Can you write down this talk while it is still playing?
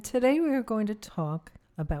today we are going to talk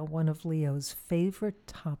about one of Leo's favorite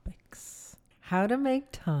topics, how to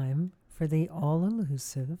make time for the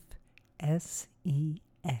all-elusive SEX.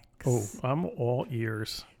 Oh, I'm all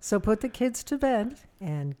ears. So put the kids to bed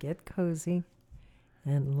and get cozy,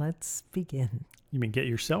 and let's begin. You mean get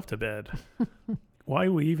yourself to bed? Why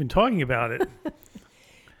are we even talking about it?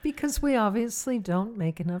 Because we obviously don't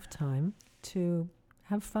make enough time to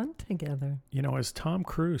have fun together. You know, as Tom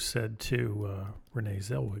Cruise said to Renee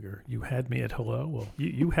Zellweger, you had me at hello. Well,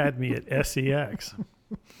 you had me at SEX.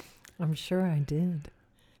 I'm sure I did.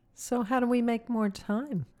 So how do we make more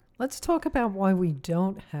time? Let's talk about why we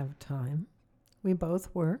don't have time. We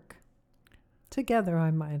both work. Together,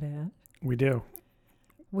 I might add. We do.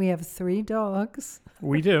 We have 3 dogs.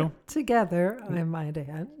 We do. Together, I might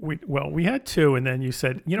add. We had 2, and then you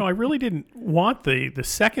said, I really didn't want the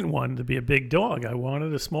second one to be a big dog. I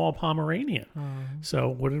wanted a small Pomeranian. Oh, So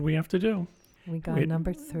what did we have to do? we got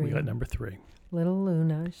number 3. We got number 3. Little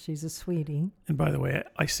Luna, she's a sweetie. And by the way,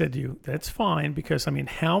 I said to you, that's fine because,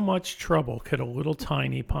 how much trouble could a little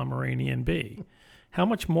tiny Pomeranian be? How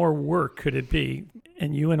much more work could it be?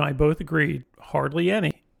 And you and I both agreed, hardly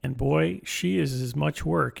any. And boy, she is as much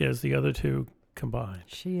work as the other 2 combined.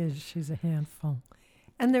 She is. She's a handful.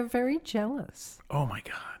 And they're very jealous. Oh, my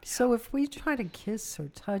God. So if we try to kiss or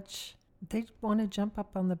touch, they want to jump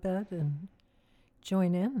up on the bed and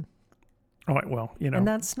join in. All right, well, And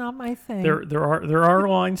that's not my thing. there are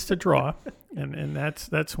lines to draw, and that's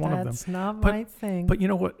one of them. That's not my thing. But you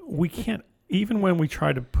know what? We can't, even when we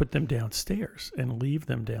try to put them downstairs and leave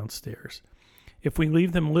them downstairs, if we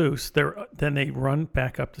leave them loose, then they run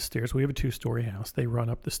back up the stairs. We have a 2-story house. They run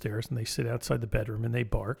up the stairs and they sit outside the bedroom and they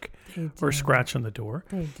bark or scratch on the door.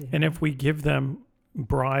 They do. And if we give them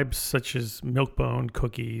bribes such as Milk-Bone,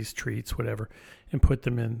 cookies, treats, whatever, and put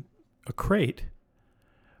them in a crate,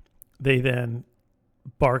 they then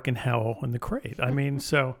bark and howl in the crate.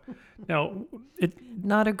 So now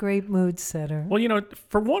Not a great mood setter. well,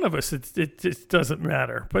 for one of us, it just doesn't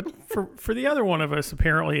matter. But for the other one of us,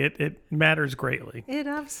 apparently it matters greatly. It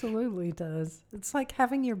absolutely does. It's like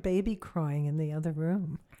having your baby crying in the other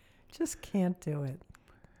room. Just can't do it.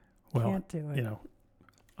 Well, Can't do it.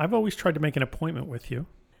 I've always tried to make an appointment with you.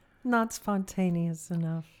 Not spontaneous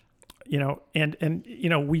enough. And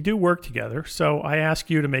we do work together. So I ask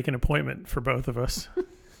you to make an appointment for both of us.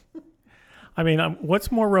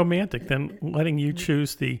 What's more romantic than letting you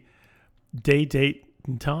choose the day, date,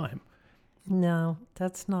 and time? No,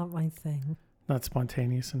 that's not my thing. Not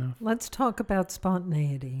spontaneous enough. Let's talk about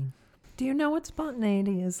spontaneity. Do you know what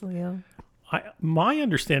spontaneity is, Leo? My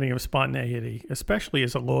understanding of spontaneity, especially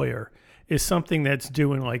as a lawyer, is something that's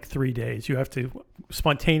due in like 3 days. You have to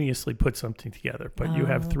spontaneously put something together, but you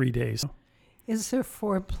have 3 days. Is there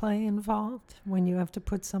foreplay involved when you have to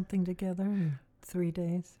put something together in 3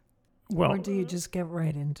 days? Well, Or do you just get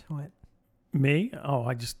right into it? me? Oh,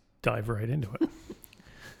 I just dive right into it.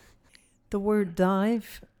 The word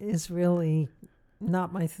dive is really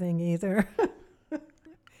not my thing either.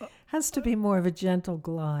 Has to be more of a gentle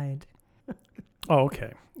glide. Oh,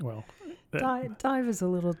 okay. Well, Dive is a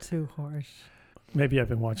little too harsh. maybe I've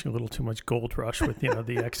been watching a little too much Gold Rush with,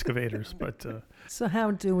 the excavators, but So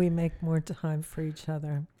how do we make more time for each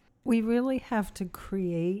other? We really have to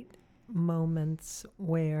create moments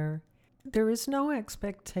where there is no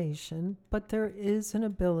expectation, but there is an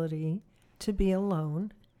ability to be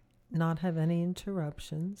alone, not have any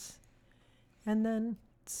interruptions, and then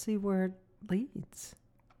see where it leads.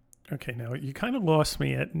 okay, now you kind of lost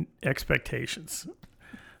me at expectations.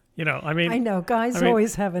 I know, guys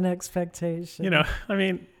always have an expectation.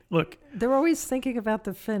 Look, They're always thinking about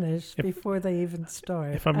the finish before they even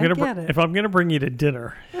start. if I'm I gonna bring you to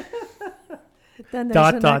dinner, then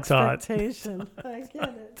there's an dot. expectation. I get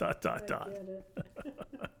it. dot. I get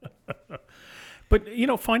it.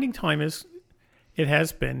 But finding time it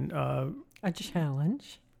has been. A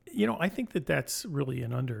challenge. I think that's really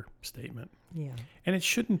an understatement, Yeah. and it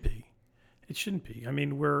shouldn't be. It shouldn't be.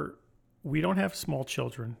 We don't have small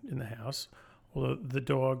children in the house, although the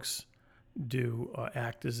dogs do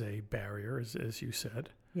act as a barrier, as you said.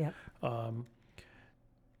 Yeah. And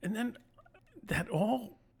then that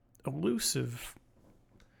all elusive.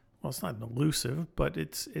 Well, it's not an elusive, but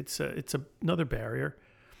it's another barrier.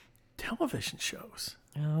 Television shows.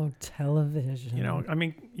 Oh, television.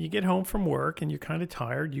 You get home from work and you're kind of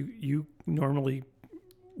tired. You normally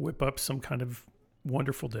whip up some kind of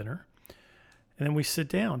wonderful dinner, and then we sit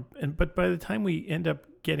down. But by the time we end up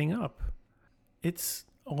getting up, it's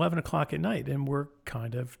 11 o'clock at night, and we're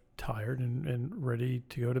kind of tired and ready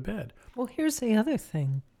to go to bed. Well, here's the other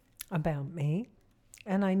thing about me,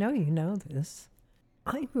 and I know you know this.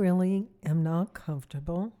 I really am not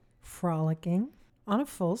comfortable frolicking on a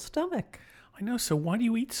full stomach. I know. So why do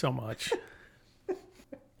you eat so much?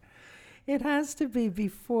 It has to be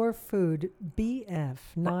before food, BF,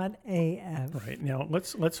 not AF. Right. Now,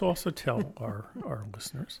 let's also tell our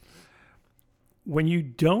listeners, when you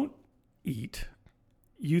don't eat,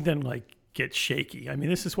 you then like get shaky. I mean,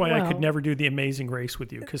 this is why I could Well- never do the Amazing Race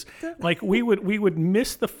with you, because like we would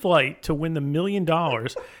miss the flight to win the $1 million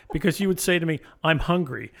because you would say to me, "I'm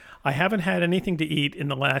hungry. I haven't had anything to eat in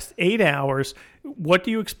the last 8 hours. What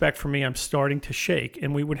do you expect from me? I'm starting to shake."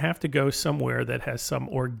 And we would have to go somewhere that has some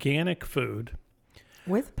organic food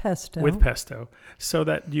With pesto. so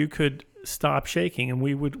that you could stop shaking, and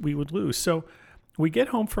we would lose. So we get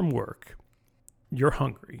home from work. You're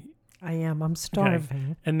hungry. I am. I'm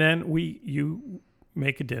starving. And then you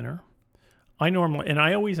make a dinner. I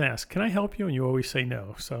always ask, "Can I help you?" And you always say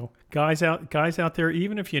no. So guys out there,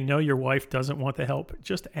 even if you know your wife doesn't want the help,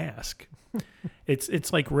 just ask.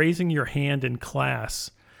 It's like raising your hand in class.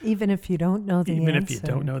 Even if you don't know the answer. Even if you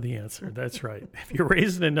don't know the answer. That's right. If you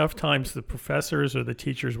raise it enough times, the professors or the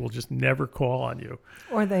teachers will just never call on you.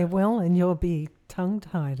 Or they will, and you'll be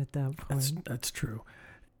tongue-tied at that point. That's true.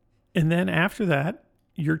 And then after that,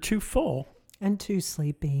 you're too full. And too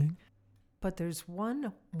sleepy. But there's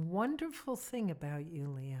one wonderful thing about you,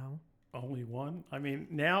 Leo. Only one? I mean,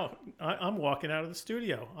 now I'm walking out of the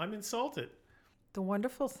studio. I'm insulted. The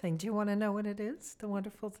wonderful thing. Do you want to know what it is? The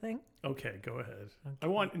wonderful thing? Okay, go ahead. Okay.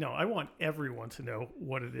 I want everyone to know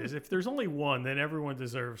what it is. If there's only one, then everyone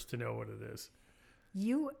deserves to know what it is.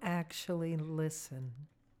 You actually listen.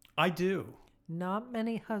 I do. Not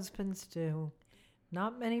many husbands do.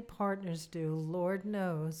 Not many partners do. Lord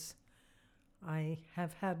knows I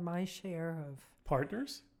have had my share of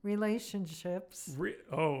Partners? relationships.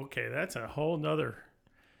 Okay. That's a whole nother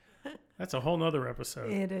episode.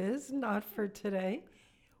 It is not for today,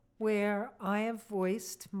 where I have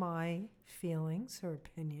voiced my feelings or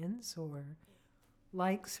opinions or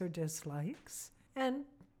likes or dislikes. And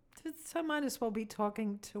I might as well be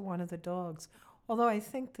talking to one of the dogs, although I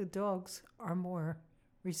think the dogs are more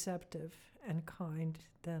receptive and kind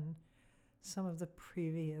than some of the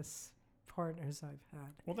previous partners I've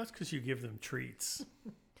had. Well, that's because you give them treats.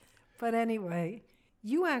 But anyway,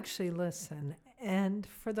 you actually listen. And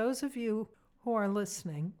for those of you who are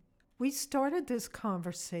listening, we started this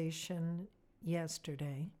conversation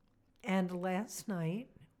yesterday. And last night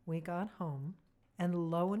we got home, and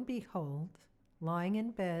lo and behold, lying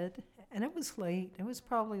in bed, and it was late. It was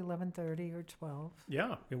probably 11:30 or 12.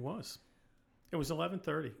 Yeah, it was. It was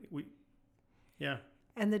 11:30. Yeah.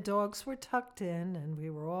 And the dogs were tucked in, and we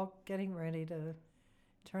were all getting ready to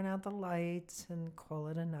turn out the lights and call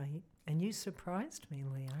it a night. And you surprised me,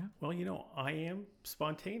 Leo. Well, I am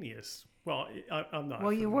spontaneous. Well, I'm not. Well,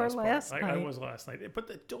 for you the were most part. last I night. was last night. But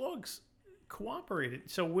the dogs cooperated.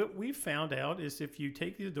 So what we found out is if you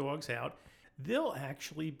take the dogs out, they'll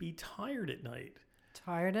actually be tired at night.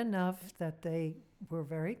 Tired enough that they were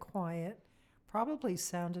very quiet, probably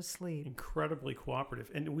sound asleep. Incredibly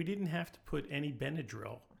cooperative. And we didn't have to put any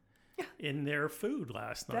Benadryl in their food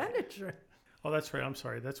last night. Benadryl. Oh, that's right. I'm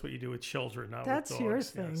sorry. That's what you do with children, not That's with dogs. your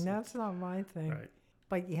thing. Yes. That's not my thing. Right.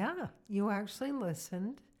 But yeah, you actually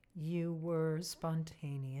listened. You were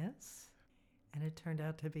spontaneous. And it turned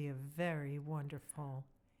out to be a very wonderful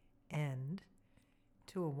end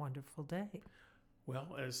to a wonderful day.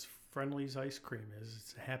 Well, as Friendly's ice cream is,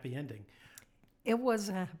 it's a happy ending. It was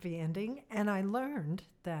a happy ending. And I learned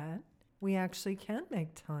that we actually can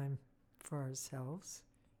make time for ourselves.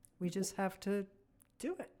 We just have to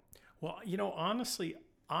do it. Well, honestly,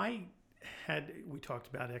 we talked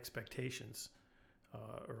about expectations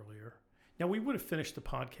earlier. Now, we would have finished the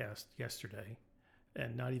podcast yesterday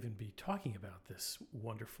and not even be talking about this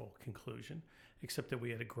wonderful conclusion, except that we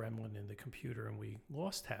had a gremlin in the computer and we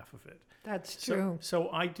lost half of it. That's true. So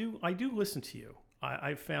I do listen to you.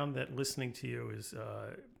 I found that listening to you is,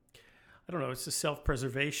 I don't know, it's a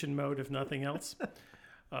self-preservation mode, if nothing else.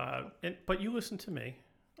 But you listen to me.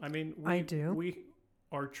 I mean, I do. We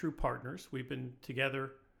are true partners. We've been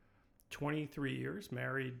together 23 years,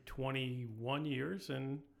 married 21 years,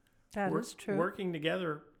 and That is true. working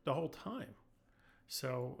together the whole time.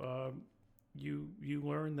 So you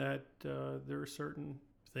learn that there are certain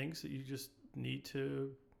things that you just need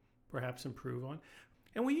to perhaps improve on.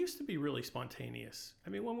 And we used to be really spontaneous. I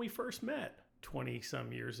mean, when we first met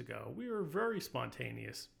 20-some years ago, we were very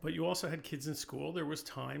spontaneous. But you also had kids in school. There was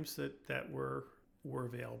times that were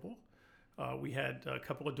available. We had a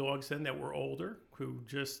couple of dogs then that were older who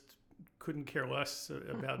just couldn't care less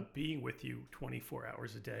about being with you 24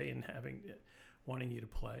 hours a day and wanting you to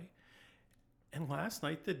play. And last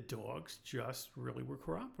night, the dogs just really were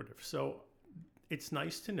cooperative. So it's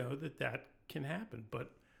nice to know that that can happen.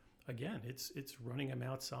 But again, it's running them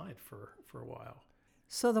outside for a while.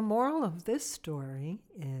 So the moral of this story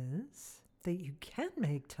is that you can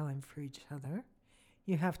make time for each other.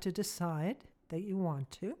 You have to decide that you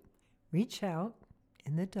want to. Reach out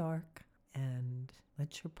in the dark and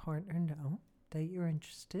let your partner know that you're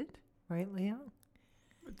interested. Right, Leo?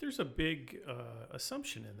 But there's a big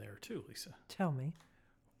assumption in there too, Lisa. Tell me.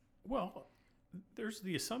 Well, there's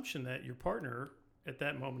the assumption that your partner at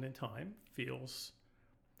that moment in time feels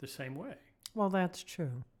the same way. Well, that's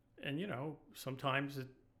true. And, sometimes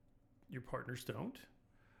your partners don't.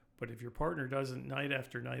 But if your partner doesn't night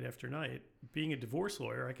after night after night, being a divorce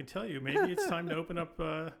lawyer, I can tell you, maybe it's time to open up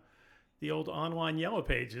the old online yellow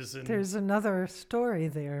pages. And there's another story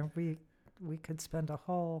there. We could spend a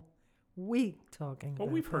whole week talking about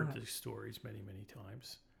we've heard that. these stories many, many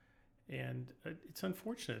times. And it's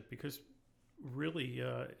unfortunate because really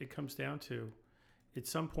it comes down to, at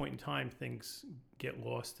some point in time, things get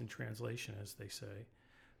lost in translation, as they say.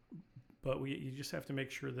 But you just have to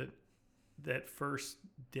make sure that first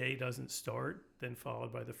day doesn't start, then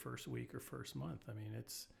followed by the first week or first month. I mean,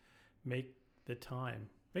 it's make the time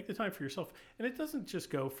for yourself. And it doesn't just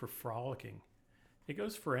go for frolicking. It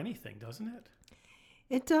goes for anything, doesn't it?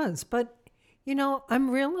 It does. But,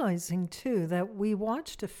 I'm realizing, too, that we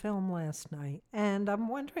watched a film last night, and I'm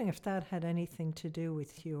wondering if that had anything to do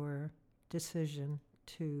with your decision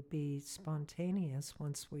to be spontaneous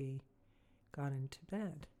once we got into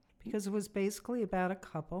bed. Because it was basically about a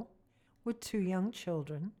couple with 2 young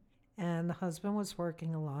children, and the husband was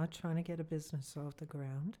working a lot, trying to get a business off the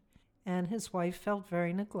ground, and his wife felt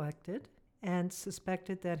very neglected and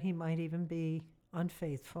suspected that he might even be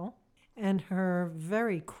unfaithful. And her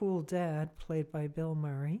very cool dad, played by Bill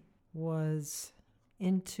Murray, was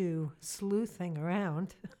into sleuthing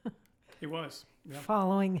around, He was. Yeah.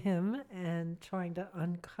 following him and trying to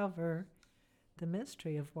uncover the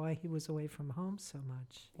mystery of why he was away from home so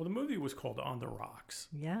much. Well, the movie was called On the Rocks.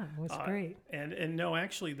 Yeah, it was great. And no,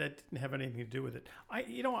 actually, that didn't have anything to do with it.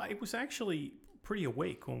 I was actually pretty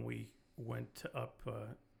awake when we went up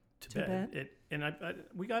to bed.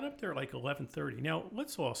 We got up there like 11:30. Now,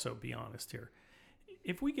 let's also be honest here.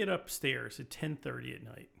 If we get upstairs at 10:30 at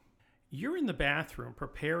night, you're in the bathroom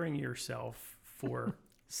preparing yourself for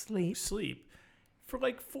Sleep. for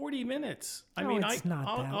like 40 minutes. I Oh, mean, it's not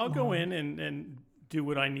that I'll go long. in and do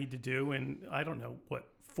what I need to do in, I don't know,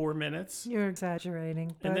 4 minutes? You're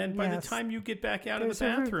exaggerating. And then by the yes. time you get back out of the There's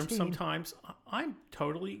a bathroom, routine. sometimes I'm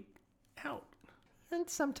totally out. And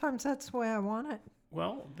sometimes that's the way I want it.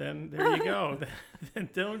 Well, then there you go. Then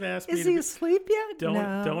don't ask me Is to he be, asleep yet?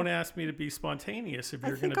 No. don't ask me to be spontaneous if I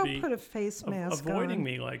you're going think to I'll be put a face mask avoiding on.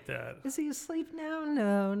 me like that. Is he asleep now?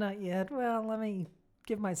 No, not yet. Well, let me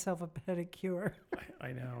give myself a pedicure.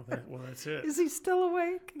 I know that. Well, that's it. Is he still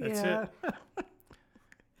awake? That's yeah.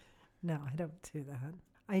 No, I don't do that.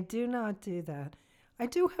 I do not do that. I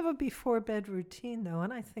do have a before bed routine, though,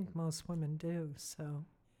 and I think most women do. So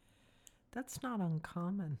that's not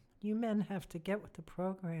uncommon. You men have to get with the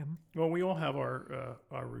program. Well, we all have our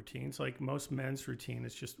routines. Like most men's routine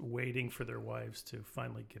is just waiting for their wives to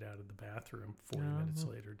finally get out of the bathroom 40 minutes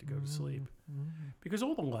later to go to sleep. Because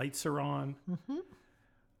all the lights are on.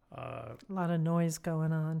 A lot of noise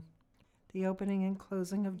going on. The opening and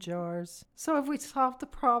closing of jars. So have we solved the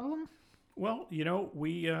problem? Well,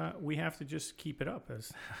 we have to just keep it up,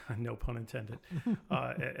 as no pun intended,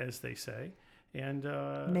 as they say. And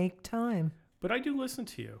Make time. But I do listen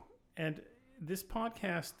to you. And this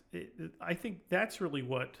podcast, I think that's really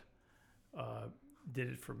what did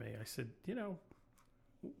it for me. I said,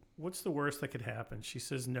 what's the worst that could happen? She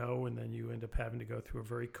says no, and then you end up having to go through a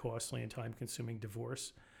very costly and time-consuming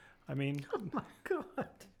divorce. I mean... Oh, my God.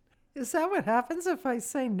 Is that what happens if I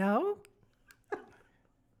say no?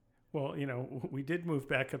 Well, we did move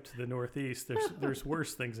back up to the Northeast. There's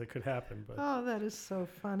worse things that could happen. But Oh, that is so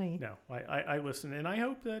funny. no, I listen. And I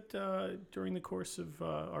hope that during the course of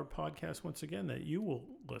our podcast, once again, that you will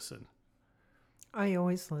listen. I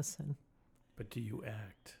always listen. But do you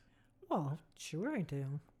act? Well, sure I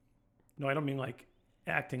do. No, I don't mean like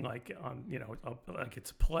acting like on, like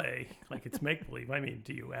it's a play, like it's make-believe. I mean,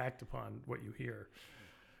 do you act upon what you hear?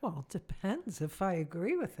 Well, it depends. If I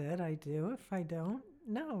agree with it, I do. If I don't,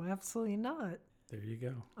 no, absolutely not. There you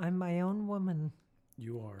go. I'm my own woman.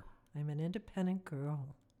 You are. I'm an independent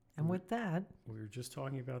girl. And with that, We were just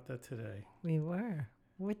talking about that today. we were.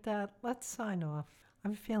 With that, let's sign off.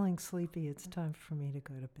 I'm feeling sleepy. It's time for me to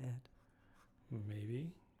go to bed.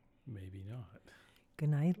 Maybe, maybe not. Good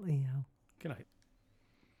night, Leo. Good night.